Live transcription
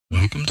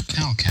Welcome to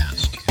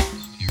Calcast,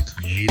 your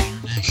Create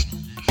International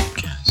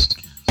podcast.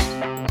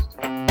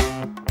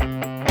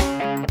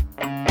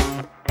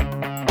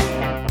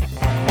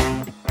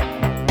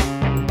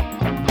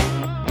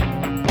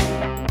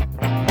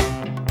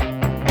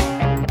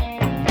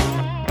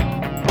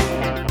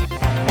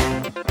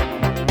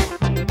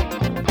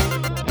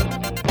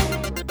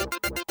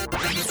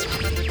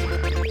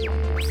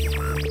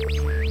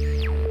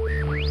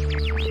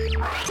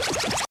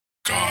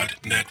 God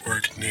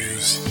Network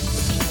News,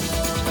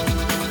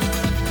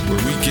 where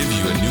we give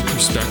you a new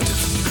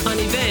perspective on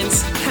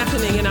events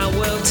happening in our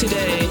world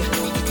today.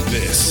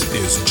 This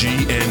is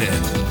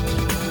GNN.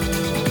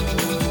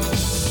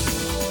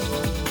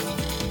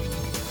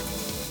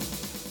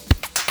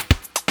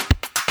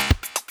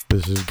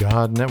 This is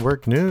God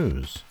Network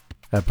News,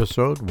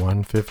 episode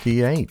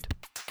 158.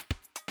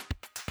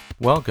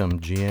 Welcome,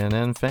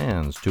 GNN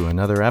fans, to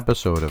another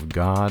episode of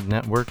God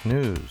Network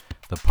News,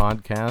 the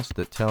podcast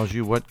that tells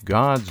you what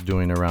God's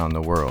doing around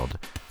the world.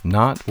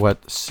 Not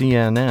what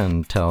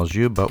CNN tells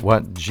you, but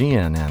what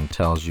GNN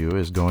tells you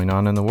is going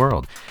on in the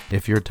world.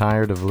 If you're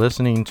tired of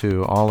listening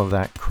to all of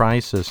that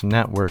crisis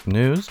network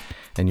news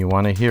and you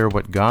want to hear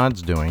what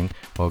God's doing,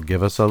 well,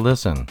 give us a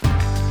listen.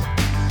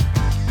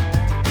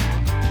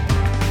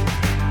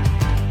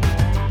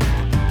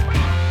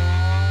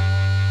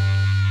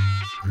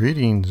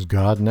 Greetings,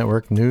 God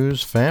Network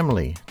News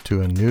family,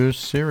 to a new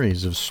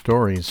series of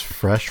stories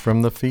fresh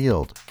from the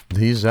field.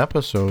 These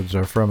episodes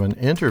are from an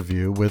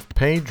interview with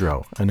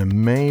Pedro, an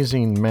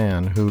amazing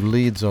man who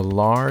leads a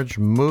large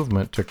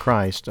movement to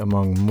Christ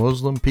among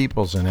Muslim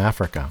peoples in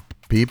Africa.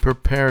 Be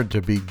prepared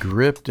to be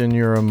gripped in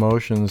your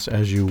emotions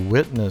as you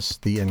witness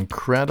the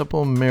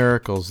incredible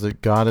miracles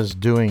that God is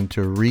doing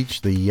to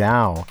reach the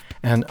Yao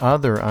and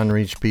other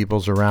unreached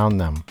peoples around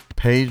them.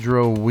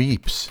 Pedro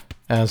weeps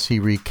as he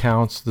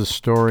recounts the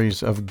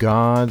stories of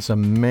God's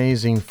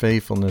amazing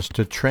faithfulness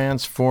to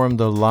transform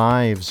the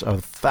lives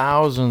of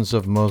thousands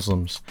of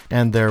Muslims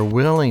and their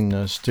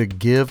willingness to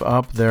give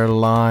up their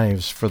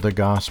lives for the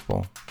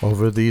gospel.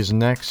 Over these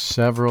next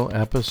several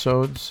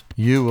episodes,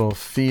 you will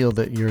feel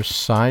that you're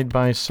side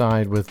by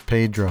side with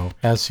Pedro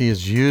as he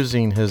is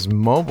using his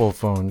mobile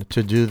phone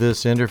to do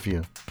this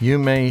interview. You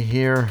may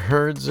hear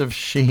herds of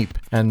sheep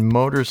and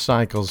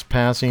motorcycles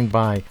passing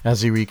by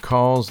as he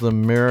recalls the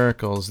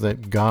miracles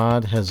that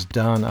God has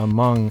done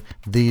among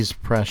these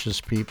precious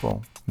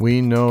people.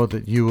 We know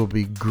that you will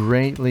be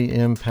greatly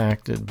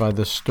impacted by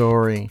the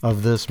story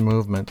of this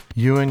movement.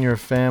 You and your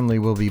family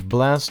will be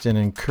blessed and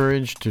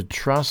encouraged to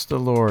trust the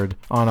Lord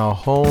on a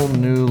whole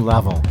new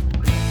level.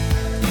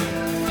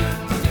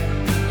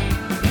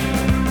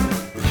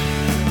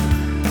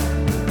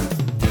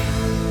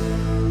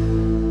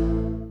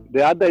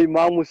 The other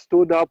Imam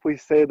stood up, he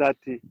said that,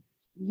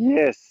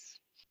 yes,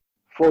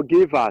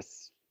 forgive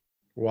us.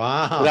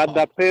 Wow.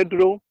 Brother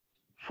Pedro,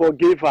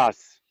 forgive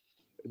us.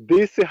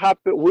 This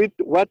with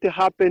what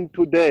happened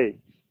today,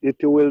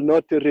 it will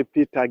not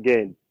repeat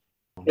again.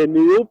 And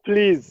you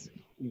please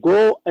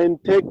go and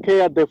take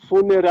care of the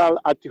funeral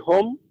at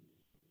home.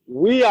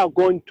 We are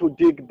going to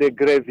dig the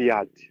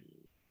graveyard.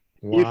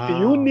 Wow. If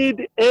you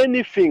need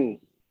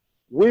anything,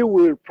 we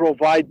will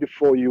provide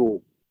for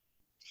you.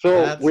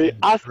 So That's we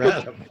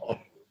incredible.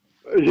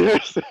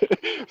 Yes.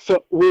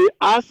 So we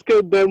ask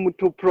them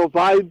to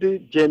provide the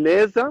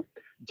Geneza.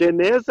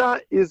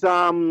 Geneza is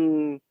a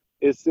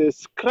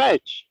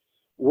scratch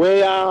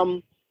where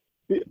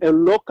a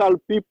local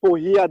people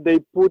here, they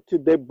put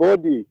the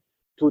body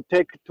to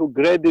take to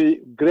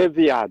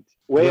graveyard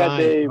where Right,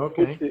 they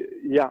okay. put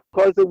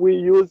because we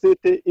use it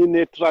in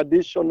a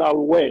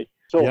traditional way.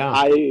 So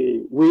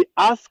we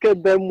ask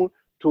them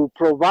to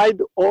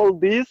provide all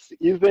this,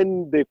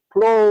 even the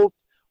clothes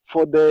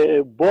for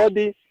the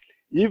body,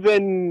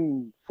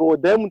 even for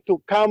them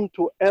to come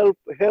to help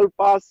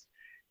us.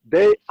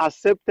 They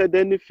accepted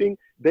anything.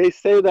 They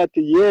say that,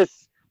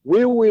 yes,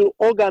 we will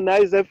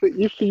organize.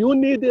 If you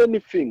need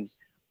anything,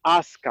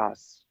 ask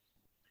us.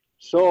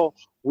 So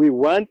we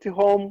went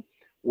home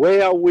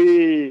where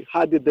we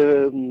had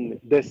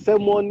the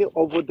ceremony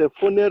of the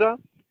funeral.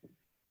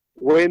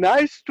 When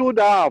I stood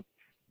up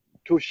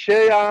to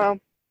share,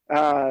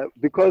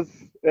 because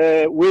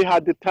we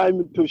had the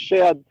time to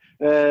share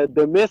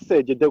the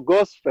message, the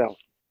gospel,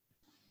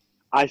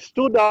 I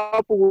stood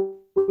up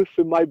with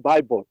my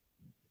Bible.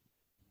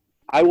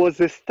 I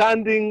was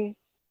standing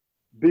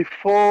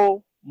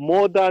before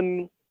more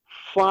than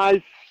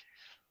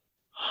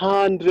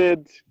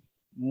 500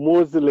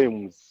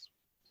 Muslims.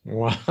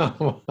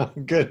 Wow,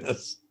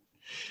 goodness.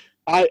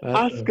 I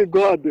asked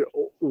God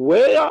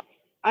where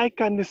I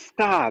can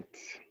start.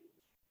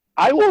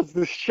 I was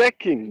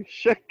shaking,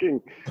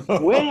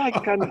 where I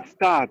can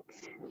start.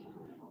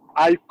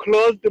 I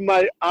closed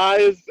my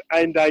eyes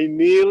and I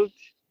kneeled.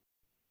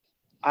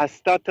 I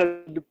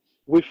started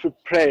with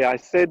prayer. I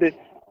said,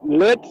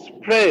 let's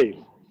pray.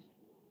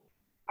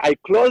 I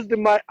closed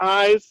my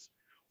eyes.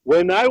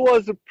 When I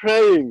was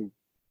praying,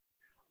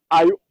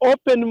 I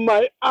opened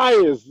my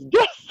eyes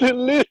just a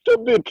little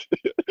bit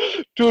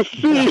to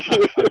see.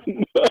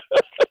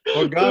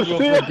 Oh, God will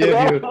forgive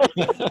you.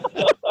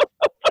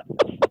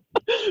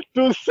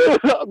 to say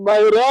my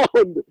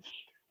round,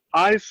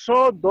 I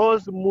saw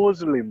those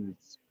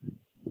Muslims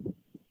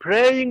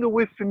praying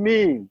with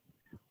me,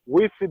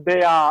 with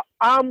their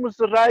arms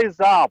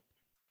raised up,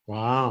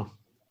 Wow.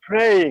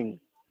 praying.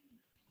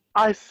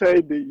 I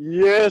said,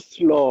 yes,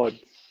 Lord.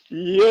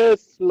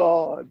 Yes,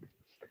 Lord.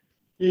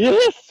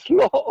 Yes,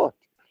 Lord.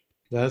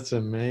 That's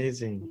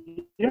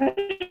amazing.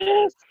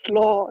 Yes,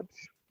 Lord.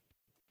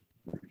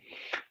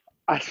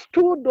 I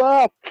stood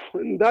up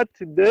on that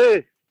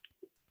day.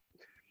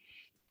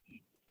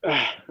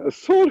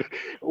 So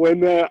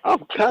when I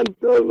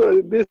can't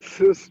tell this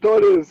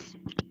story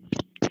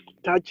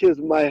touches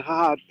my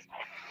heart.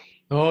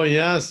 Oh,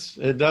 yes,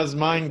 it does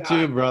mine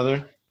too,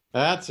 brother.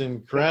 That's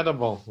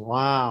incredible.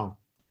 Wow.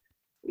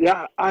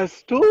 Yeah, I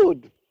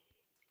stood.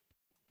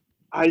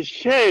 I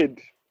shared.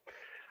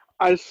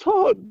 I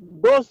saw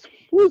those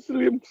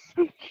Muslims.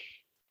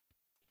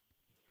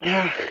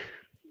 Yeah,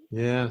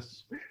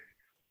 Yes.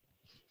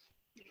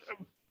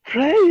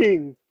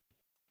 praying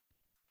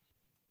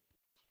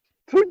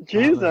to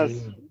Jesus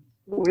Hallelujah.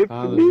 with me in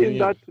Hallelujah.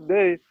 that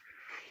day.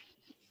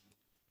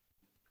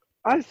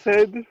 I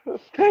said,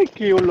 thank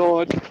you,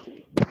 Lord.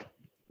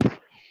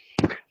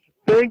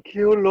 Thank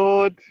you,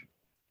 Lord.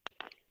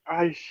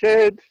 I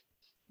shared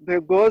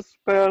the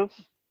gospel.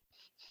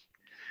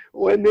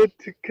 When it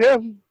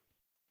came,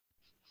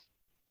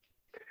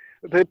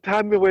 the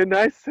time when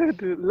I said,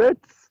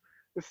 let's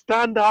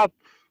stand up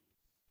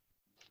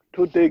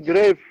to the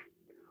grave,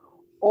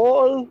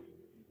 all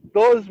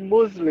those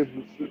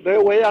Muslims, they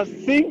were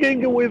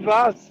singing with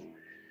us,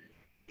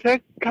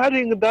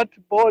 carrying that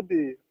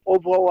body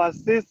of our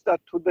sister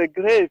to the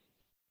grave.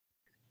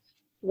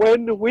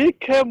 When we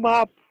came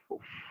up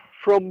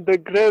from the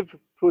grave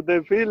to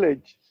the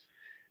village,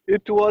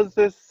 it was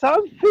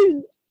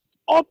something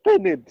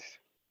opened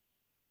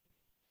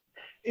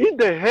in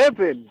the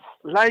heaven,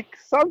 like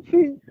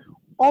something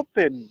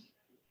opened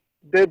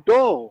the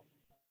door.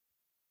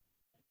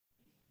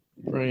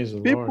 Praise the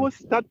People Lord.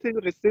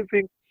 started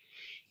receiving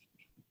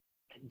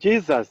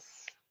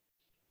Jesus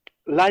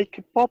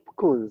like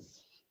popcorns.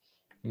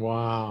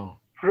 Wow.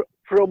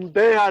 From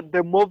there,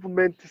 the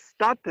movement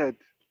started.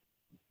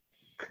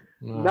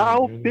 My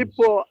Now goodness.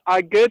 people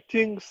are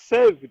getting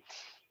saved.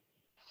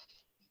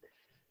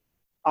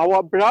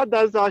 Our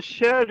brothers are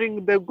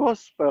sharing the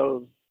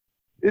gospel.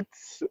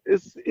 It's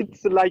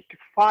like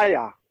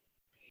fire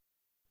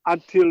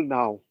until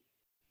now.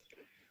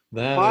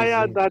 That is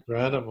Fire that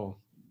incredible.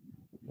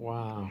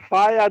 Wow.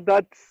 fire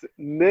that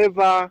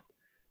never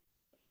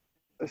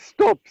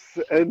stops,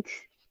 and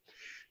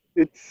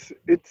it's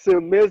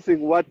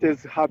amazing what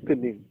is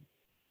happening.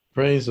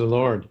 Praise the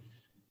Lord.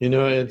 You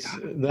know,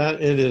 that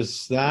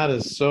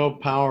is so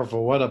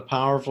powerful. What a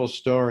powerful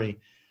story.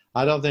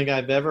 I don't think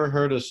I've ever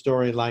heard a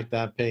story like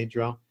that,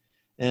 Pedro.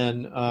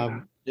 And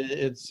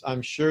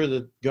I'm sure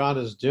that God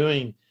is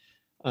doing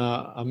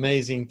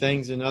amazing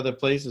things in other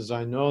places.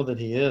 I know that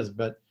He is,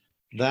 but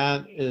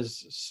that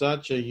is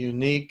such a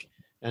unique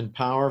and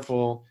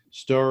powerful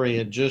story.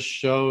 It just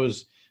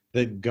shows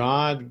that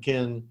God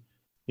can,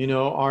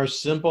 our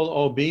simple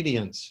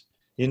obedience,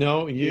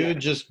 you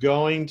just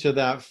going to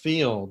that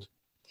field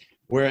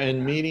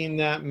and meeting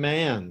that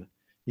man,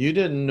 you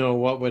didn't know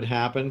what would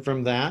happen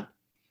from that.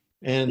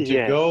 And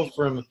to go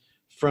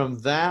from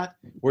that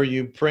where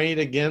you prayed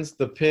against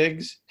the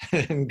pigs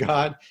and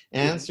God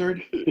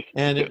answered,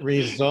 and it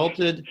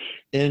resulted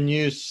in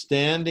you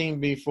standing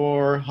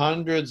before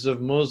hundreds of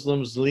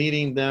Muslims,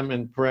 leading them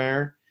in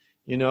prayer,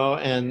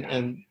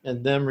 and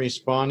them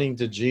responding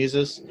to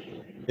Jesus.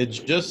 It's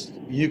just,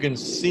 you can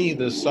see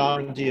the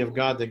sovereignty of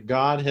God, that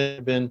God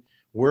had been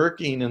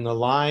working in the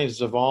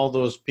lives of all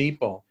those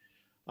people,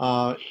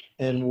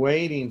 and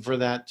waiting for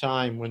that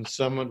time when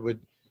someone would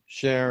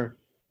share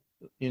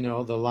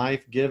the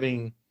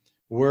life-giving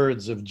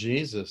words of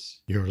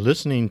Jesus. You're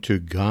listening to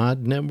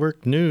God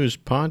Network News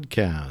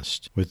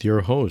Podcast with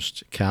your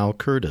host, Cal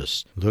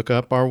Curtis. Look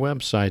up our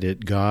website at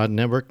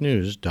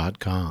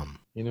godnetworknews.com.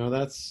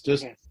 That's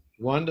just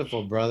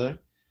wonderful, brother.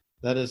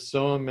 That is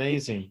so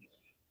amazing.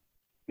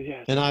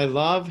 Yes. And I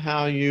love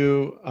how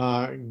you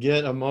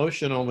get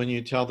emotional when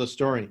you tell the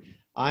story.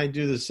 I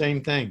do the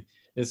same thing.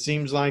 It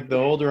seems like the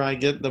older I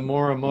get, the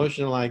more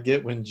emotional I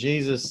get when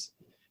Jesus,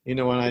 when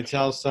I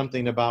tell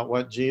something about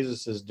what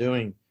Jesus is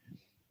doing.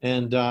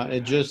 And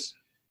it's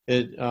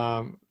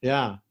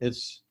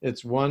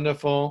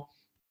wonderful.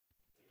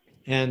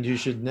 And you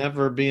should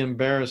never be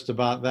embarrassed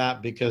about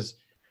that, because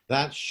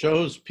that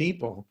shows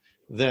people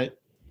that,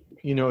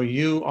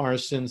 you are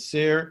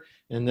sincere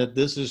and that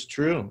this is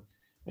true.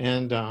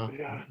 And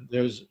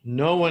there's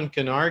no one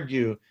can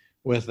argue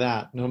with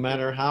that, no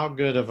matter how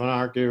good of an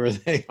arguer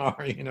they are.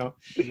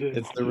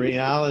 It's the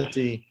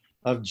reality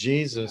of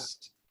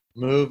Jesus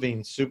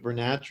moving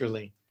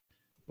supernaturally.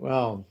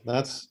 Well,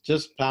 that's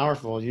just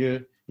powerful.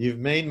 You've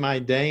made my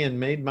day and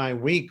made my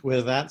week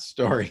with that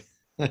story.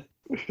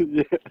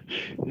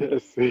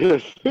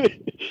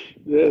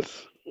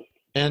 Yes.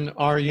 And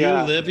are you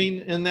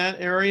living in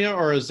that area,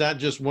 or is that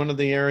just one of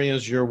the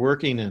areas you're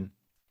working in?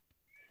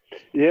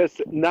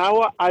 Yes.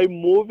 Now I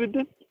moved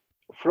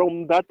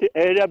from that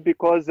area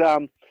because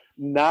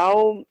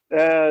now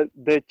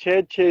the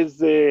church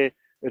is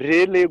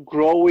really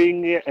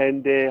growing,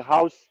 and the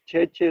house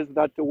churches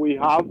that we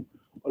have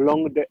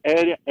along the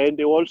area, and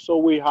also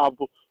we have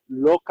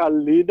local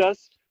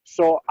leaders.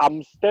 So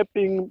I'm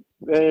stepping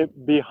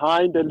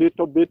behind a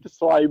little bit,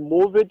 so I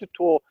move it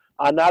to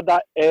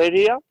another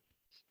area.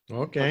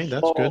 Okay,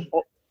 that's good.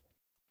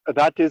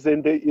 That is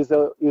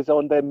is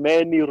on the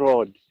main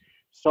road.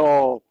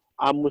 So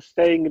I'm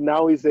staying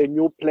now is a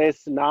new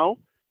place now,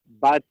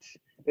 but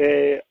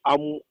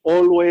I'm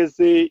always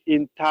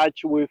in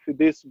touch with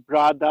these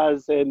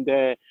brothers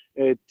and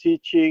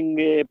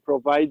teaching,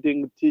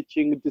 providing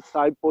teaching,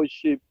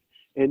 discipleship,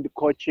 and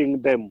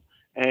coaching them.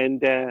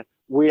 And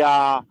we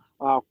are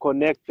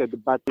connected,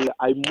 but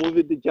I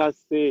moved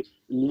just a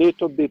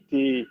little bit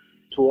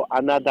to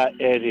another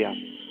area.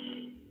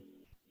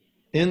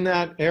 In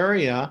that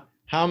area,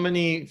 how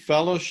many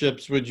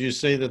fellowships would you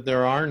say that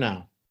there are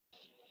now?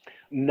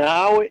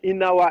 Now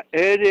in our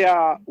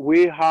area,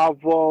 we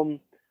have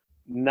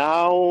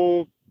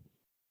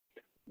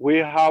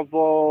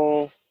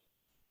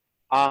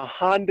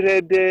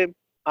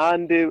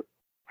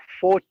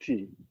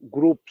 140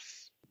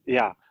 groups.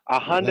 Yeah,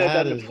 140.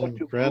 That is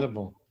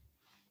incredible. Groups.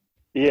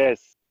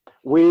 Yes,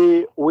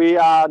 we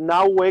are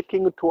now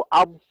working to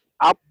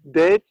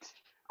update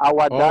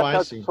our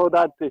data so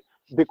that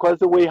because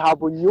we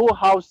have new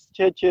house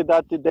churches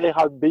that they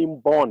have been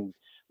born.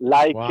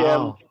 Like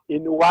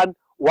in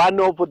one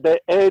of the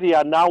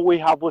area now we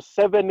have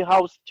 7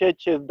 house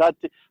churches that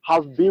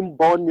have been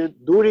born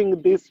during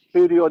this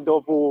period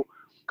of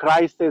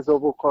crisis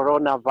of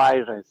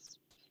coronavirus.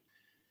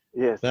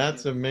 Yes.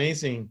 That's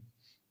amazing.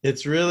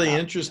 It's really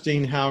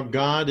interesting how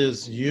God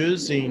is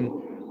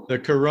using the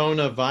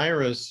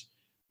coronavirus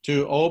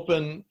to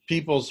open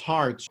people's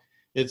hearts.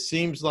 It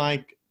seems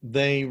like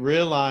they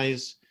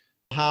realize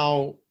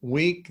how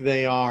weak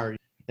they are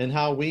and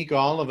how weak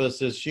all of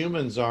us as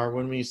humans are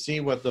when we see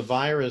what the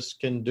virus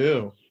can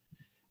do.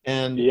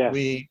 And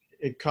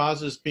it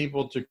causes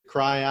people to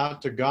cry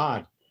out to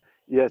God.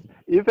 Yes,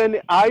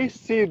 even I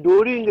see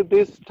during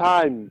this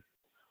time,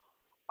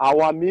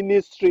 our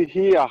ministry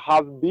here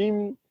have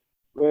been,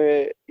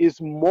 is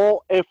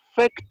more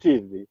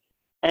effective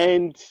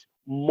and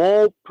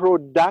more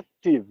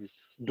productive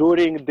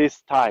during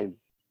this time.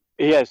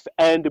 Yes,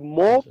 and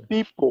more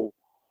people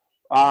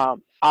are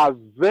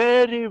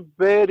very,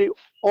 very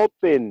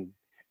open.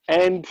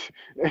 And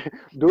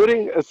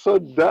just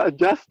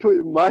to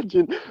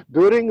imagine,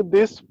 during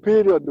this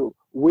period,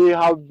 we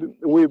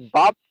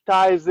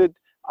baptized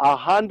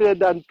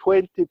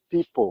 120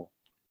 people.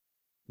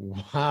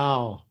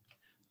 Wow,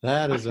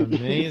 that is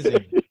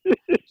amazing.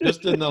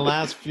 Just in the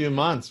last few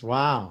months.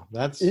 Wow,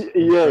 that's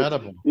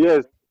incredible.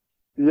 Yes.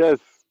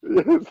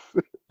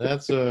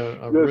 That's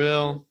a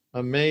real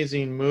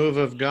amazing move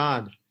of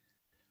God.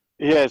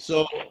 Yes.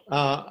 So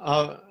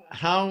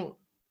how,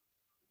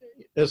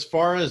 as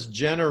far as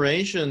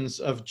generations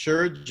of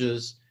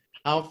churches,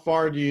 how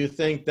far do you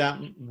think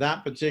that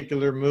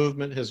particular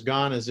movement has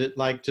gone? Is it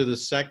like to the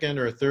 2nd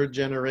or 3rd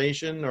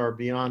generation or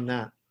beyond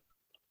that?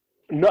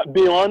 Not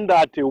beyond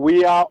that.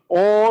 We are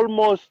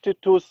almost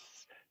to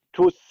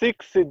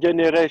 6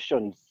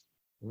 generations.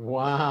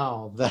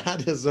 Wow,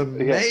 that is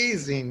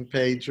amazing,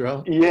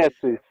 Pedro. Yes,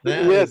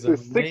 that is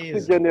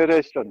 6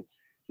 generations.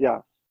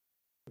 Yeah.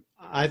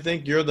 I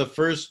think you're the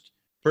first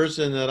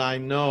person that I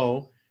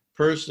know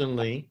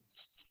personally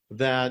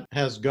that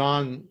has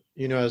gone,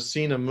 has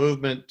seen a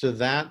movement to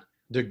that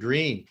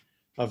degree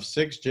of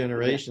 6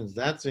 generations.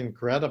 Yeah. That's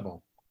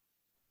incredible.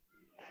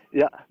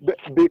 Yeah,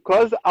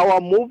 because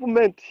our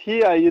movement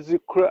here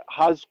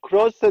has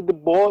crossed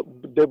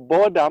the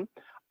border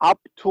up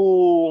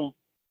to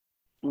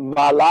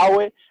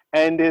Malawi,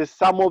 and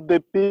some of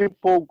the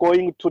people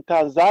going to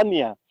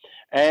Tanzania,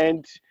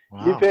 and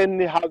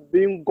even have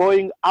been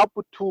going up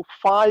to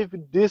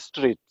 5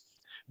 districts,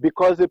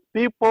 because the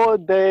people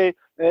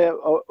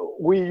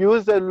we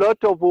use a lot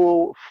of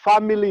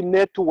family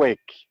network.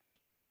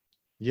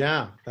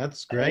 Yeah,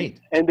 that's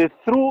great. And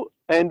through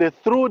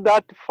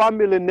that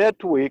family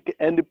network,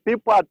 and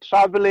people are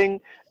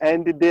traveling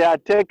and they are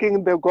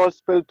taking the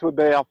gospel to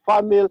their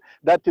family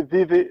that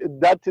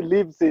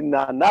lives in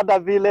another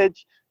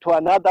village to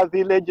another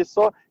village.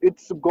 So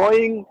it's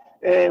going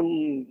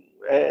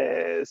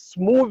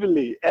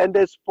smoothly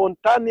and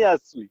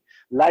spontaneously,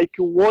 like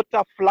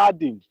water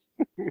flooding.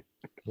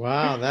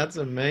 Wow, that's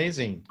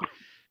amazing.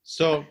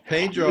 So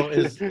Pedro,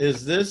 is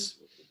this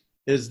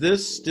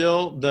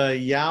still the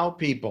Yao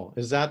people?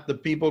 Is that the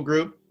people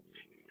group?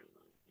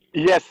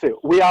 Yes,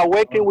 we are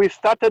working. We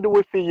started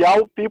with the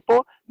Yao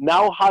people,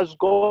 now has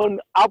gone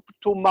up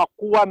to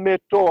Makua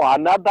Meto,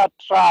 another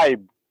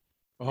tribe.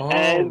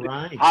 And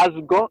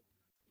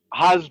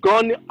has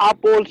gone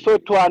up also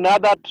to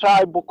another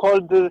tribe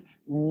called the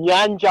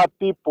Nyanja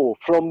people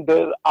from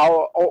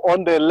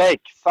on the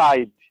lake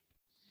side.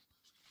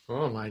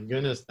 Oh my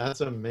goodness,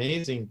 that's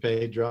amazing,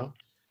 Pedro.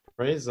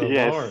 Praise the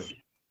Lord.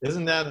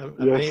 Isn't that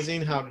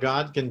amazing how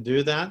God can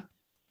do that?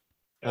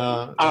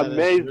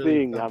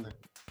 Amazing.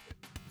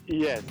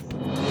 Yes.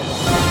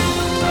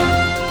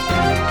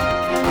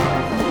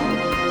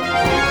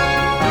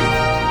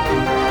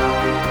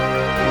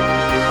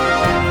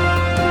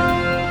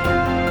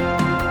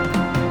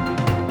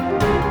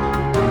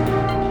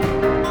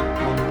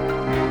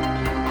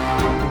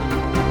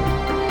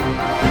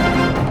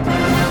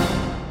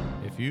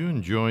 you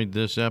enjoyed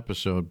this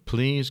episode,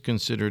 please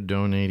consider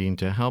donating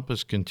to help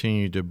us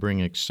continue to bring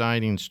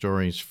exciting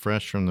stories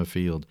fresh from the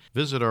field.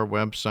 Visit our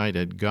website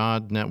at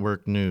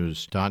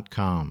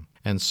godnetworknews.com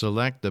and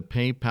select the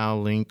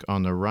PayPal link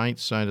on the right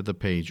side of the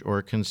page,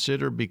 or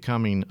consider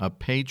becoming a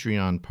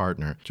Patreon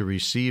partner to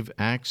receive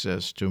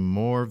access to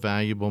more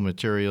valuable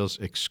materials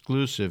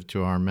exclusive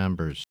to our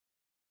members.